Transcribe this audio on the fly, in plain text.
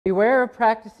Beware of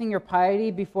practicing your piety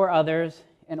before others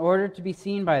in order to be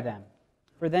seen by them,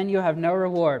 for then you have no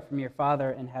reward from your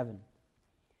Father in heaven.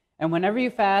 And whenever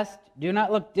you fast, do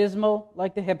not look dismal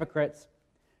like the hypocrites,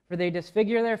 for they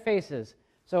disfigure their faces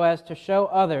so as to show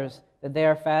others that they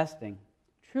are fasting.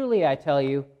 Truly, I tell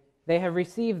you, they have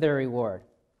received their reward.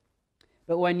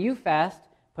 But when you fast,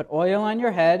 put oil on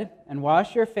your head and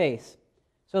wash your face,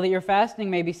 so that your fasting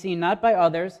may be seen not by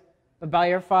others, but by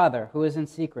your Father who is in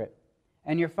secret.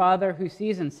 And your Father who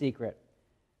sees in secret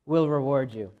will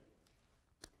reward you.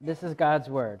 This is God's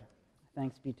word.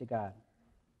 Thanks be to God.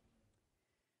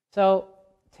 So,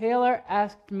 Taylor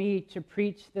asked me to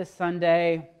preach this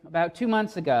Sunday about 2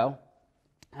 months ago.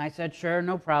 I said, sure,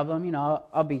 no problem,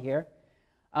 I'll be here.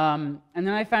 And then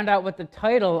I found out what the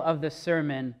title of the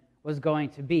sermon was going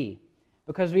to be.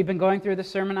 Because we've been going through the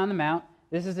Sermon on the Mount.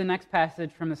 This is the next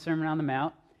passage from the Sermon on the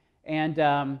Mount.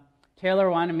 And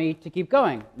Taylor wanted me to keep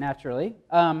going, naturally.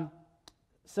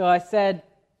 So I said,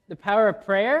 the power of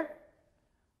prayer?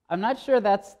 I'm not sure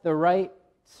that's the right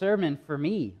sermon for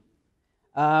me.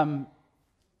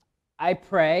 I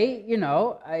pray,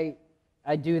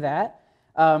 I do that.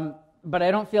 But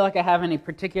I don't feel like I have any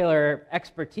particular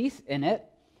expertise in it.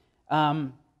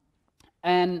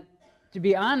 And to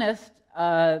be honest,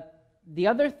 the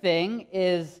other thing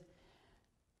is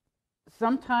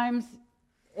sometimes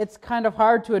it's kind of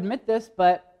hard to admit this,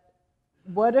 but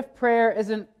what if prayer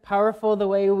isn't powerful the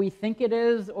way we think it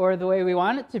is or the way we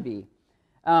want it to be?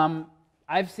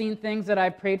 I've seen things that I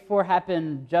prayed for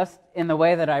happen just in the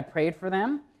way that I prayed for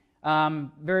them.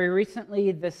 Very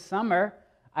recently this summer,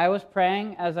 I was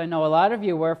praying, as I know a lot of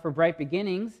you were, for Bright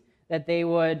Beginnings, that they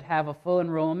would have a full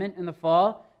enrollment in the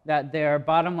fall, that their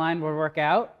bottom line would work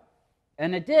out,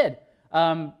 and it did.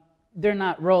 They're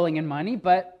not rolling in money,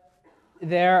 but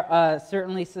they're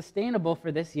certainly sustainable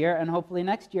for this year and hopefully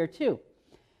next year too.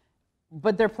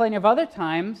 But there are plenty of other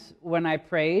times when I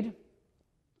prayed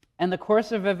and the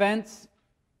course of events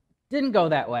didn't go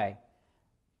that way.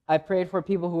 I prayed for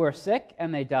people who were sick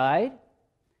and they died.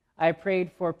 I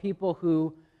prayed for people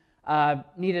who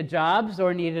needed jobs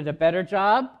or needed a better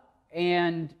job,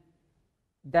 and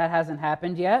that hasn't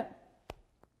happened yet.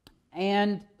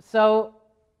 And so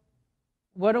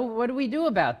what do we do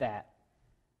about that?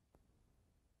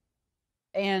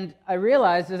 And I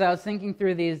realized as I was thinking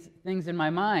through these things in my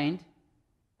mind,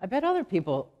 I bet other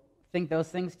people think those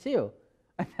things too.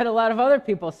 I bet a lot of other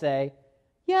people say,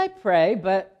 yeah, I pray,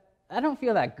 but I don't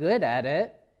feel that good at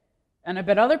it. And I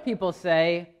bet other people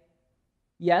say,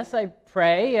 yes, I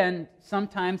pray, and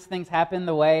sometimes things happen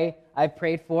the way I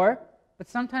prayed for, but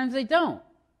sometimes they don't.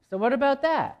 So what about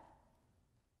that?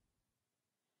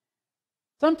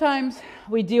 Sometimes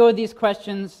we deal with these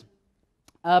questions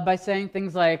by saying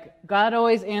things like, God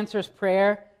always answers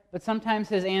prayer, but sometimes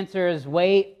his answer is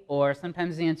wait, or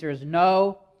sometimes the answer is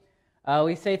no.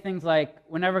 We say things like,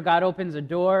 whenever God opens a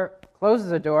door,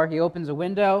 closes a door, he opens a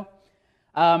window.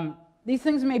 These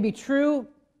things may be true,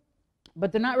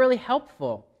 but they're not really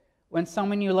helpful when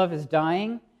someone you love is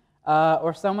dying,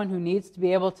 or someone who needs to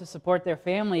be able to support their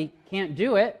family can't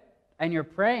do it, and you're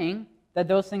praying that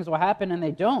those things will happen and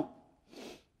they don't.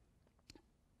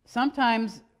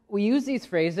 Sometimes we use these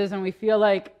phrases and we feel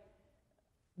like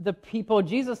the people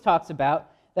Jesus talks about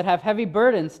that have heavy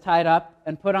burdens tied up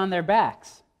and put on their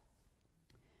backs.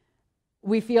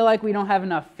 We feel like we don't have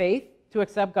enough faith to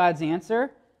accept God's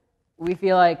answer. We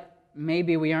feel like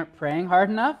maybe we aren't praying hard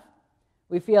enough.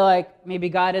 We feel like maybe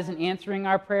God isn't answering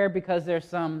our prayer because there's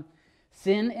some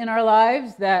sin in our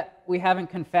lives that we haven't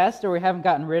confessed or we haven't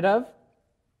gotten rid of.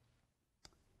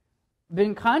 But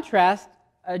in contrast,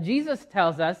 Jesus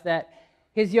tells us that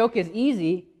his yoke is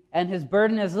easy and his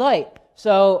burden is light.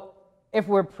 So if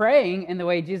we're praying in the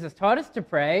way Jesus taught us to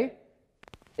pray,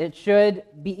 it should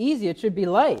be easy, it should be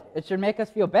light, it should make us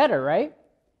feel better, right?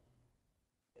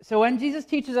 So when Jesus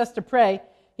teaches us to pray,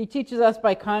 he teaches us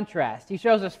by contrast. He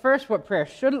shows us first what prayer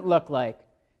shouldn't look like,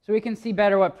 so we can see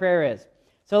better what prayer is.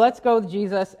 So let's go with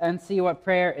Jesus and see what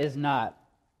prayer is not.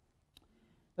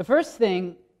 The first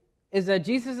thing is that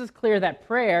Jesus is clear that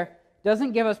prayer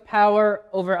doesn't give us power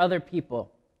over other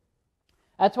people.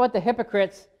 That's what the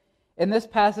hypocrites in this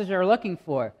passage are looking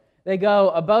for. They go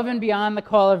above and beyond the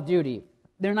call of duty.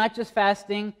 They're not just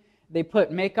fasting, they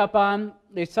put makeup on,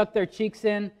 they suck their cheeks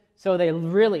in, so they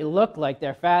really look like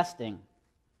they're fasting.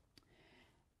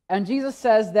 And Jesus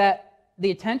says that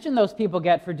the attention those people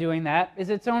get for doing that is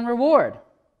its own reward.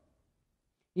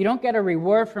 You don't get a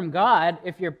reward from God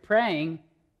if you're praying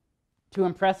to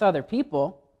impress other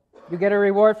people. You get a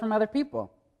reward from other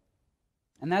people.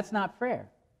 And that's not prayer.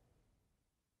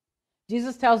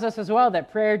 Jesus tells us as well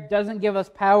that prayer doesn't give us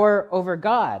power over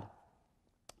God.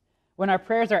 When our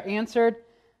prayers are answered,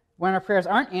 when our prayers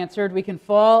aren't answered, we can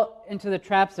fall into the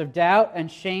traps of doubt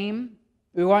and shame.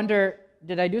 We wonder,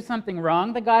 did I do something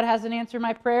wrong that God hasn't answered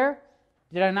my prayer?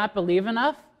 Did I not believe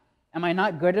enough? Am I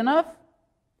not good enough?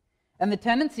 And the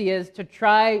tendency is to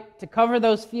try to cover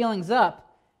those feelings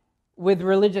up with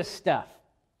religious stuff.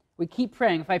 We keep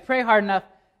praying. If I pray hard enough,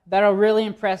 that'll really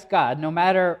impress God, no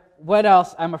matter what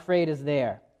else I'm afraid is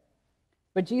there.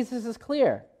 But Jesus is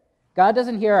clear. God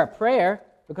doesn't hear our prayer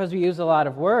because we use a lot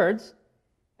of words,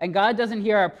 and God doesn't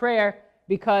hear our prayer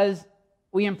because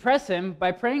we impress him by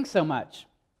praying so much.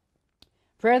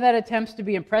 Prayer that attempts to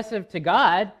be impressive to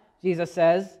God, Jesus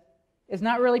says, is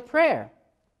not really prayer.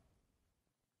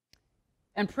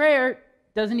 And prayer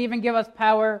doesn't even give us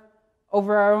power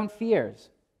over our own fears.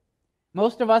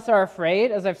 Most of us are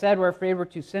afraid. As I've said, we're afraid we're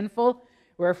too sinful.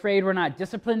 We're afraid we're not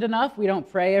disciplined enough. We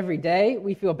don't pray every day.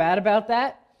 We feel bad about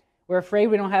that. We're afraid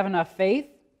we don't have enough faith.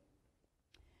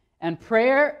 And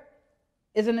prayer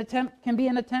can be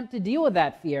an attempt to deal with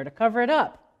that fear, to cover it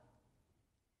up.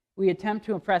 We attempt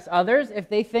to impress others. If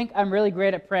they think I'm really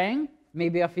great at praying,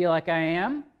 maybe I'll feel like I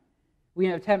am.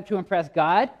 We attempt to impress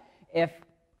God. If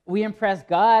we impress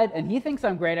God and he thinks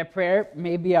I'm great at prayer,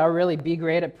 maybe I'll really be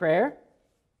great at prayer.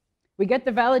 We get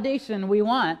the validation we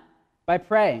want by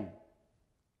praying.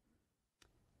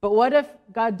 But what if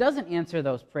God doesn't answer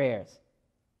those prayers?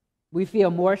 We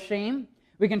feel more shame.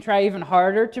 We can try even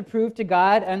harder to prove to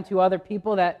God and to other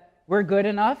people that we're good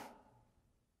enough.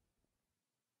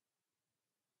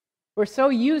 We're so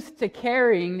used to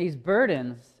carrying these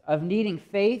burdens of needing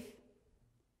faith,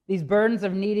 these burdens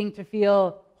of needing to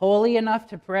feel holy enough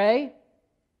to pray,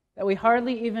 that we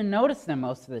hardly even notice them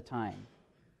most of the time.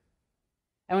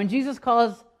 And when Jesus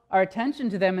calls our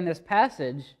attention to them in this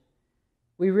passage,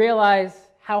 we realize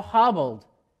how hobbled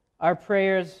our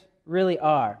prayers really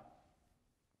are.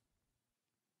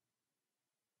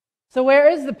 So where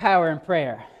is the power in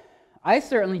prayer? I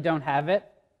certainly don't have it.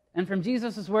 And from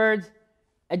Jesus' words,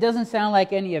 it doesn't sound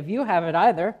like any of you have it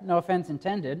either. No offense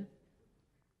intended.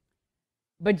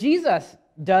 But Jesus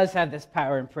does have this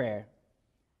power in prayer.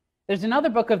 There's another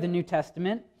book of the New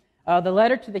Testament, the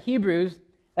letter to the Hebrews,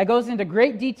 that goes into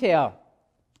great detail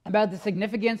about the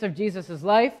significance of Jesus'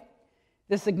 life,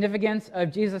 the significance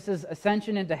of Jesus'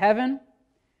 ascension into heaven.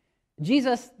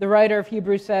 Jesus, the writer of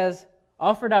Hebrews, says,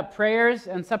 offered up prayers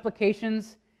and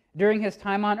supplications during his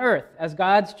time on earth as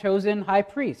God's chosen high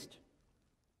priest.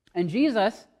 And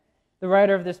Jesus, the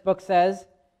writer of this book says,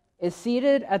 is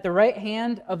seated at the right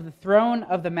hand of the throne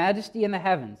of the majesty in the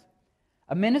heavens,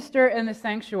 a minister in the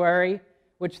sanctuary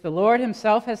which the Lord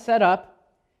himself has set up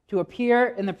to appear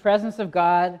in the presence of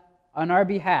God on our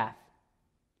behalf.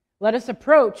 Let us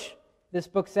approach, this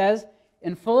book says,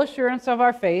 in full assurance of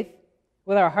our faith,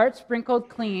 with our hearts sprinkled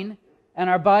clean and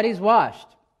our bodies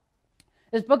washed.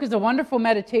 This book is a wonderful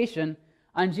meditation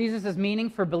on Jesus' meaning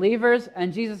for believers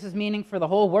and Jesus' meaning for the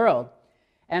whole world.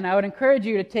 And I would encourage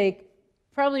you to take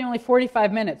probably only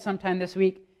 45 minutes sometime this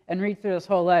week and read through this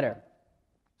whole letter.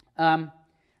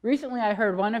 Recently I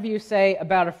heard one of you say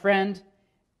about a friend,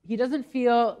 he doesn't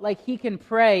feel like he can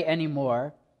pray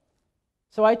anymore.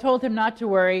 So I told him not to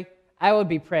worry, I would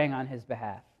be praying on his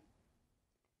behalf.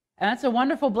 And that's a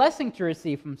wonderful blessing to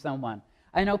receive from someone.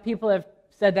 I know people have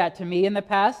said that to me in the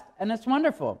past, and it's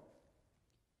wonderful.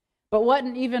 But what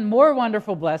an even more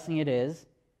wonderful blessing it is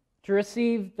to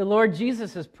receive the Lord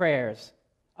Jesus' prayers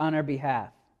on our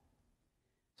behalf.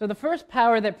 So the first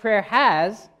power that prayer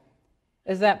has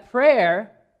is that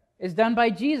prayer is done by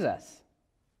Jesus.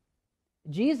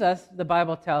 Jesus, the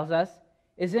Bible tells us,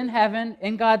 is in heaven,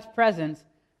 in God's presence,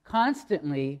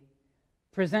 constantly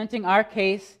presenting our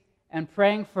case and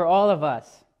praying for all of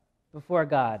us before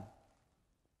God.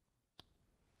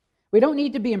 We don't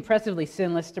need to be impressively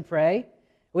sinless to pray.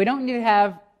 We don't need to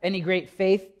have any great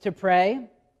faith to pray,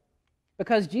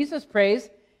 because Jesus prays,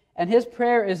 and his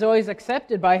prayer is always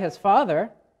accepted by his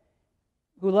Father,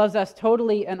 who loves us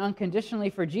totally and unconditionally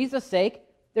for Jesus' sake.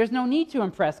 There's no need to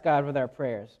impress God with our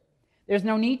prayers. There's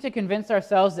no need to convince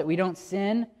ourselves that we don't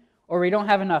sin or we don't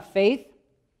have enough faith.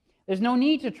 There's no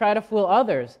need to try to fool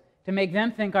others to make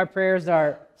them think our prayers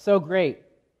are so great.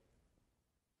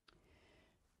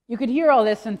 You could hear all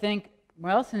this and think,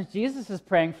 well, since Jesus is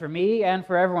praying for me and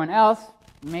for everyone else,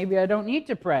 maybe I don't need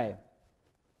to pray.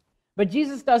 But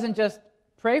Jesus doesn't just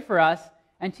pray for us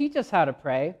and teach us how to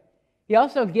pray. He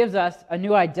also gives us a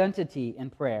new identity in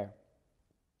prayer.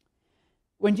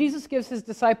 When Jesus gives his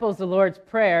disciples the Lord's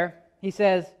Prayer, he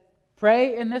says,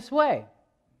 pray in this way.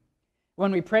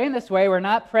 When we pray in this way, we're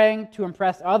not praying to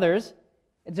impress others.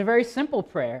 It's a very simple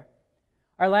prayer.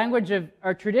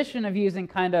 Our tradition of using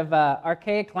kind of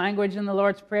archaic language in the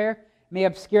Lord's Prayer may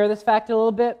obscure this fact a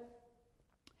little bit.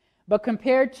 But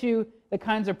compared to the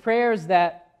kinds of prayers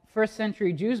that first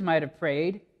century Jews might have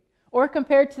prayed, or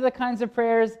compared to the kinds of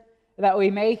prayers that we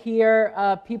may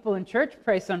hear people in church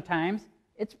pray sometimes,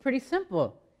 it's pretty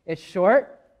simple. It's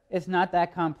short. It's not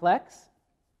that complex.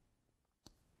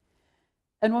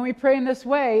 And when we pray in this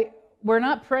way, we're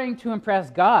not praying to impress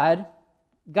God.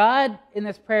 God in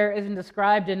this prayer isn't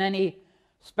described in any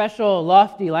special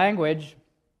lofty language.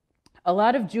 A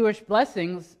lot of Jewish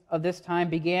blessings of this time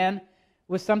began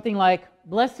with something like,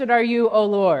 "Blessed are you, O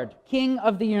Lord, King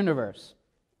of the universe."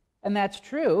 And that's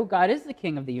true. God is the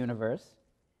King of the universe.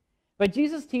 But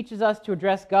Jesus teaches us to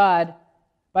address God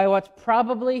by what's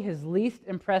probably his least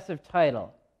impressive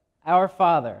title, Our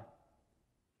Father.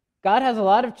 God has a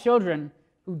lot of children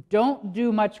who don't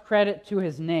do much credit to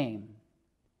his name.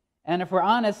 And if we're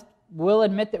honest, we'll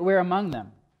admit that we're among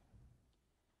them.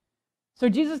 So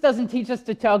Jesus doesn't teach us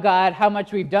to tell God how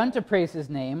much we've done to praise his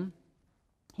name.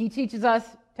 He teaches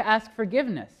us to ask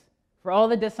forgiveness for all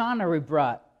the dishonor we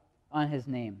brought on his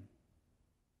name.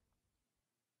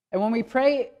 And when we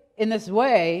pray in this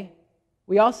way,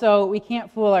 we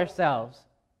can't fool ourselves.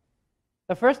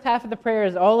 The first half of the prayer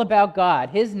is all about God,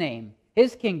 his name,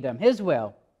 his kingdom, his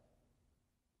will.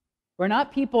 We're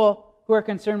not people who are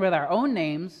concerned with our own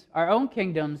names, our own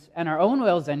kingdoms, and our own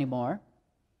wills anymore.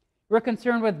 We're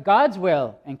concerned with God's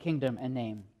will and kingdom and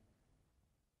name.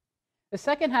 The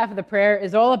second half of the prayer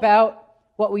is all about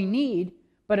what we need,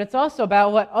 but it's also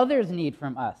about what others need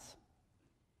from us.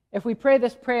 If we pray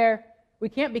this prayer, we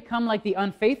can't become like the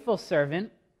unfaithful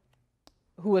servant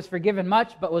who was forgiven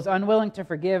much but was unwilling to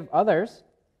forgive others.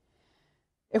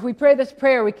 If we pray this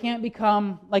prayer, we can't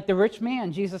become like the rich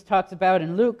man Jesus talks about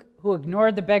in Luke, who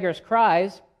ignored the beggar's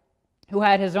cries, who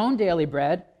had his own daily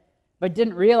bread, but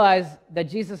didn't realize that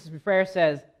Jesus' prayer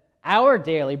says, "Our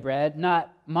daily bread,"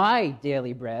 not "my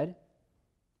daily bread."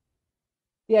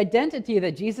 The identity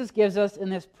that Jesus gives us in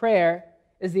this prayer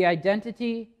is the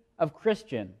identity of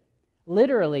Christian,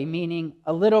 literally meaning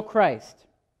a little Christ.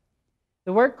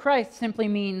 The word Christ simply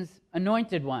means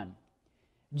anointed one.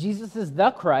 Jesus is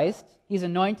the Christ. He's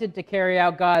anointed to carry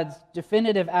out God's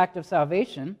definitive act of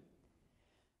salvation.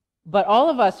 But all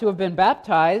of us who have been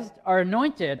baptized are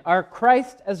anointed, are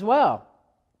Christ as well.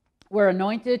 We're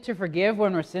anointed to forgive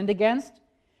when we're sinned against.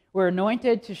 We're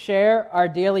anointed to share our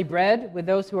daily bread with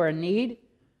those who are in need.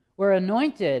 We're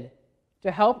anointed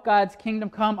to help God's kingdom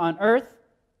come on earth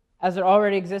as it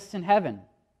already exists in heaven.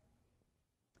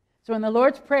 So in the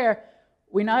Lord's Prayer,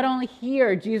 we not only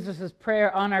hear Jesus'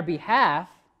 prayer on our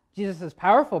behalf, Jesus'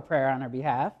 powerful prayer on our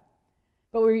behalf,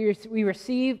 but we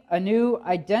receive a new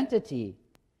identity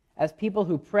as people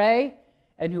who pray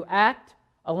and who act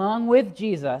along with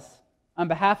Jesus on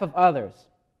behalf of others.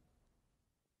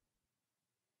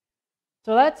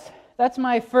 So that's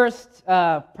my first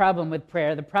problem with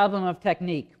prayer, the problem of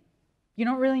technique. You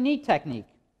don't really need technique.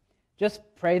 Just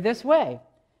pray this way.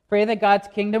 Pray that God's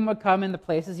kingdom would come in the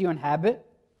places you inhabit.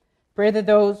 Pray that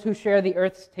those who share the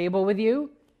earth's table with you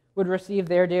would receive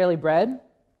their daily bread.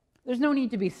 There's no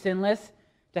need to be sinless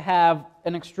to have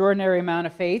an extraordinary amount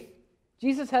of faith.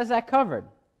 Jesus has that covered.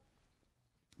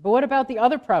 But what about the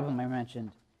other problem I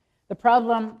mentioned? The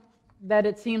problem that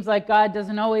it seems like God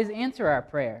doesn't always answer our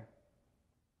prayer.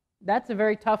 That's a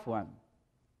very tough one.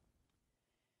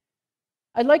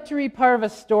 I'd like to read part of a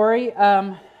story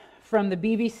from the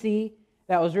BBC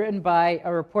that was written by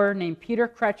a reporter named Peter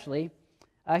Cretchley.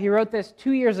 He wrote this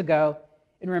 2 years ago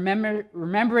in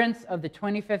remembrance of the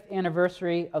 25th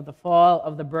anniversary of the fall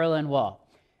of the Berlin Wall.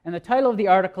 And the title of the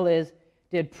article is,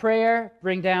 "Did Prayer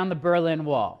Bring Down the Berlin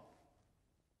Wall?"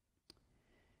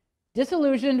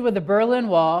 Disillusioned with the Berlin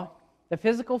Wall, the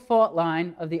physical fault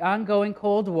line of the ongoing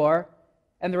Cold War,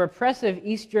 and the repressive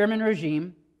East German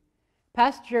regime,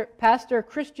 Pastor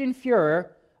Christian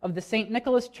Führer of the St.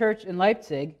 Nicholas Church in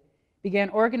Leipzig began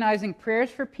organizing prayers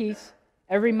for peace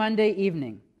every Monday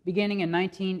evening, beginning in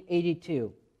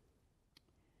 1982.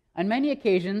 On many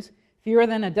occasions, fewer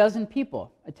than a dozen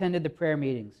people attended the prayer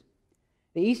meetings.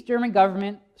 The East German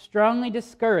government strongly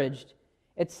discouraged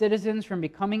its citizens from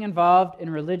becoming involved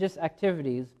in religious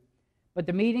activities, but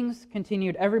the meetings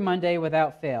continued every Monday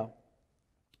without fail.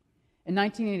 In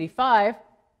 1985,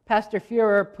 Pastor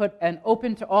Führer put an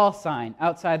open to all sign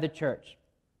outside the church.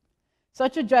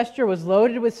 Such a gesture was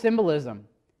loaded with symbolism,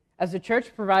 as the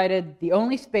church provided the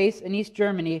only space in East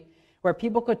Germany where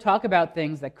people could talk about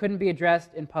things that couldn't be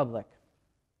addressed in public.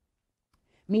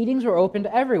 Meetings were open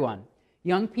to everyone.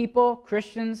 Young people,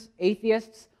 Christians,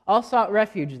 atheists, all sought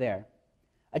refuge there.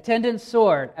 Attendance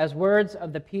soared as words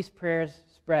of the peace prayers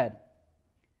spread.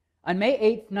 On May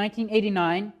 8,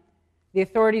 1989, the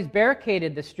authorities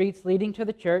barricaded the streets leading to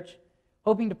the church,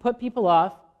 hoping to put people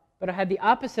off, but it had the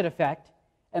opposite effect,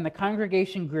 and the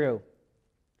congregation grew.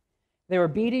 There were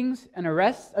beatings and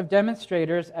arrests of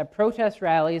demonstrators at protest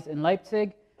rallies in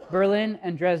Leipzig, Berlin,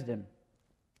 and Dresden.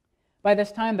 By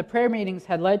this time, the prayer meetings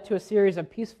had led to a series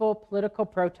of peaceful political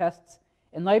protests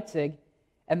in Leipzig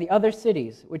and the other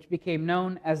cities, which became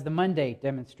known as the Monday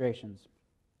demonstrations.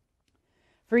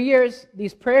 For years,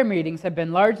 these prayer meetings had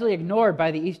been largely ignored by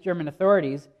the East German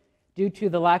authorities due to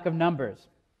the lack of numbers.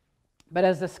 But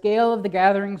as the scale of the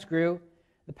gatherings grew,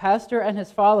 the pastor and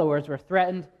his followers were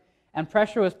threatened, and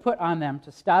pressure was put on them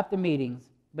to stop the meetings,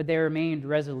 but they remained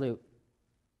resolute.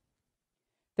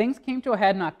 Things came to a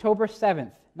head on October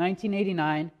 7th,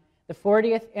 1989, the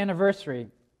 40th anniversary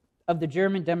of the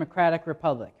German Democratic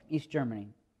Republic, East Germany.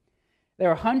 There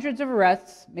were hundreds of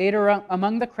arrests made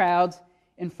among the crowds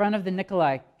in front of the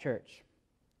Nikolai Church.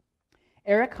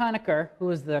 Erich Honecker, who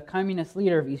was the communist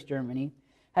leader of East Germany,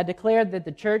 had declared that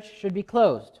the church should be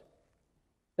closed.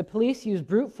 The police used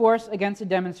brute force against the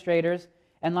demonstrators,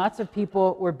 and lots of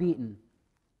people were beaten.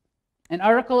 An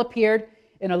article appeared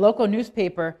in a local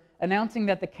newspaper announcing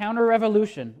that the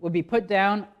counter-revolution would be put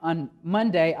down on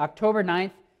Monday, October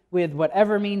 9th, with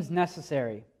whatever means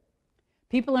necessary.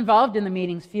 People involved in the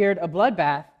meetings feared a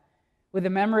bloodbath, with the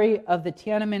memory of the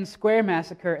Tiananmen Square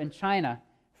massacre in China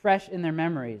fresh in their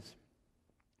memories.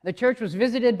 The church was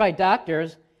visited by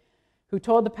doctors who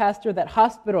told the pastor that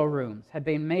hospital rooms had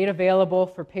been made available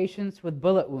for patients with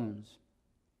bullet wounds.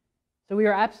 So we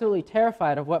were absolutely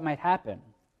terrified of what might happen,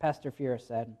 Pastor Führer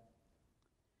said.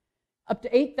 Up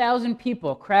to 8,000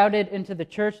 people crowded into the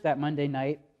church that Monday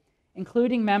night,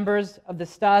 including members of the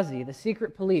Stasi, the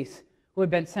secret police who had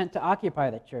been sent to occupy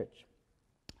the church.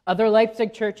 Other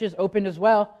Leipzig churches opened as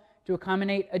well to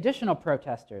accommodate additional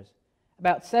protesters.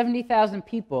 About 70,000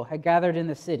 people had gathered in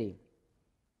the city.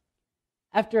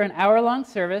 After an hour-long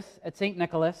service at St.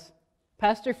 Nicholas,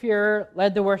 Pastor Führer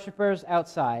led the worshipers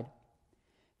outside.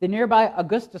 The nearby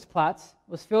Augustusplatz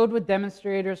was filled with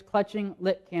demonstrators clutching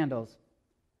lit candles.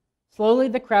 Slowly,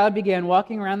 the crowd began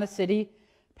walking around the city,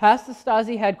 past the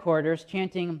Stasi headquarters,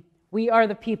 chanting, "We are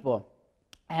the people,"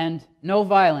 and "No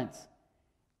violence."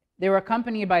 They were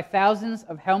accompanied by thousands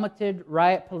of helmeted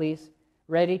riot police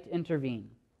ready to intervene.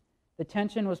 The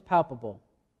tension was palpable.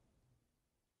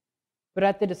 But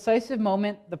at the decisive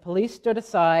moment, the police stood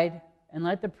aside and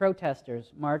let the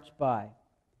protesters march by.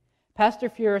 Pastor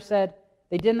Führer said,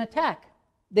 "They didn't attack.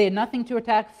 They had nothing to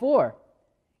attack for."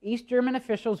 East German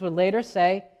officials would later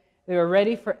say they were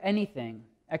ready for anything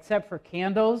except for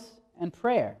candles and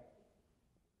prayer.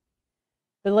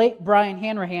 The late Brian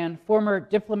Hanrahan, former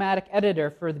diplomatic editor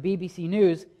for the BBC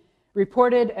News,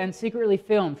 reported and secretly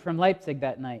filmed from Leipzig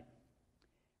that night.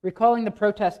 Recalling the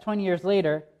protest 20 years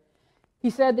later, he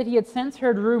said that he had since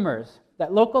heard rumors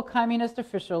that local communist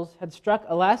officials had struck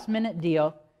a last-minute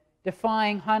deal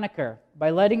defying Honecker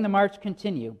by letting the march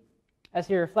continue, as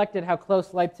he reflected how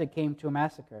close Leipzig came to a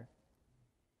massacre.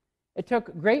 It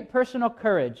took great personal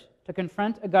courage to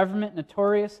confront a government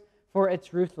notorious for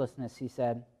its ruthlessness, he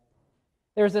said.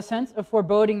 There was a sense of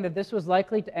foreboding that this was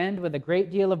likely to end with a great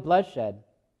deal of bloodshed.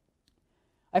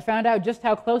 I found out just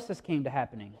how close this came to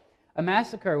happening. A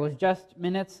massacre was just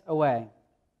minutes away.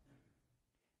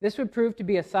 This would prove to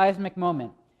be a seismic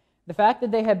moment. The fact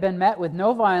that they had been met with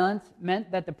no violence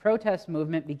meant that the protest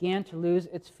movement began to lose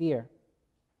its fear.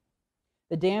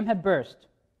 The dam had burst.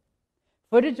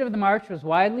 Footage of the march was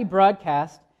widely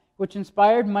broadcast, which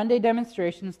inspired Monday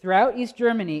demonstrations throughout East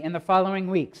Germany in the following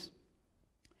weeks.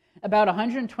 About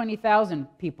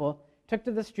 120,000 people took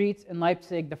to the streets in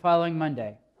Leipzig the following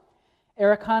Monday.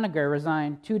 Erich Honecker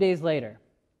resigned 2 days later.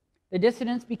 The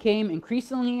dissidents became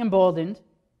increasingly emboldened,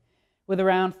 with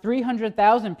around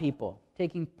 300,000 people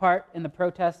taking part in the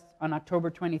protests on October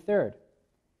 23rd.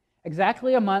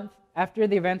 Exactly a month after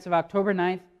the events of October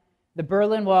 9th, the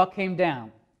Berlin Wall came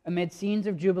down, amid scenes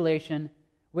of jubilation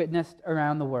witnessed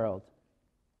around the world.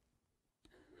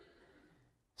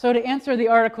 So to answer the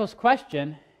article's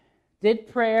question, did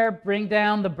prayer bring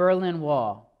down the Berlin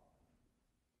Wall?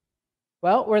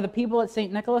 Well, were the people at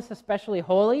St. Nicholas especially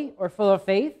holy or full of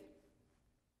faith?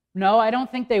 No, I don't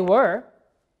think they were.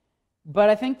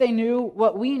 But I think they knew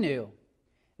what we knew.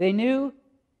 They knew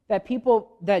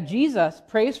that Jesus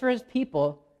prays for his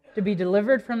people to be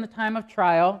delivered from the time of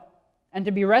trial and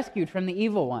to be rescued from the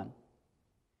evil one.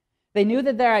 They knew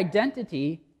that their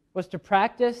identity was to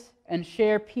practice and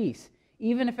share peace,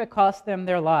 even if it cost them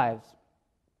their lives.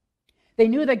 They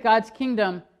knew that God's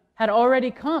kingdom had already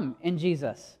come in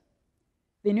Jesus.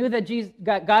 They knew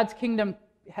that God's kingdom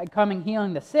had come in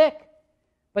healing the sick,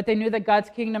 but they knew that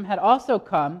God's kingdom had also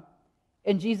come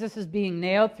in Jesus' being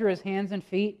nailed through his hands and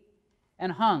feet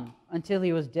and hung until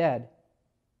he was dead.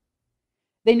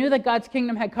 They knew that God's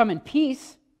kingdom had come in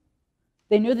peace.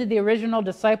 They knew that the original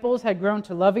disciples had grown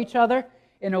to love each other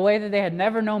in a way that they had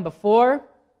never known before.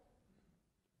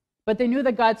 But they knew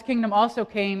that God's kingdom also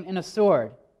came in a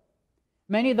sword.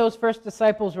 Many of those first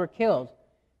disciples were killed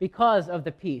because of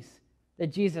the peace that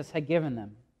Jesus had given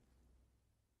them.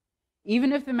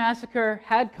 Even if the massacre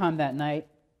had come that night,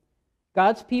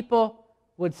 God's people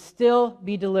would still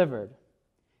be delivered.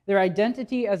 Their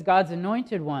identity as God's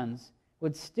anointed ones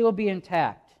would still be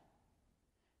intact.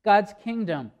 God's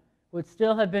kingdom would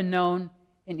still have been known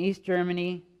in East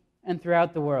Germany and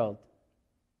throughout the world.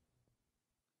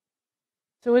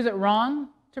 So is it wrong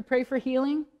to pray for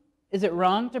healing? Is it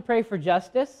wrong to pray for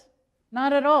justice?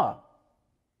 Not at all.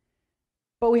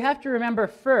 But we have to remember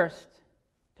first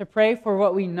to pray for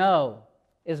what we know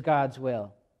is God's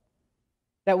will.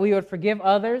 That we would forgive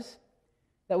others,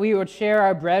 that we would share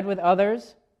our bread with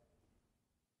others,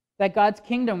 that God's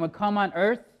kingdom would come on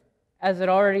earth as it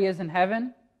already is in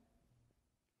heaven,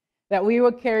 that we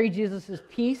would carry Jesus'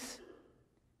 peace,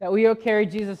 that we would carry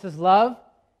Jesus' love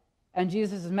and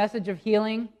Jesus' message of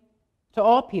healing to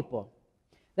all people.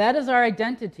 That is our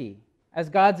identity as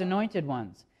God's anointed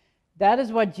ones. That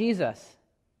is what Jesus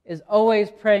is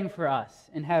always praying for us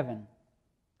in heaven.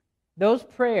 Those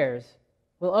prayers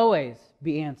will always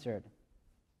be answered.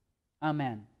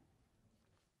 Amen.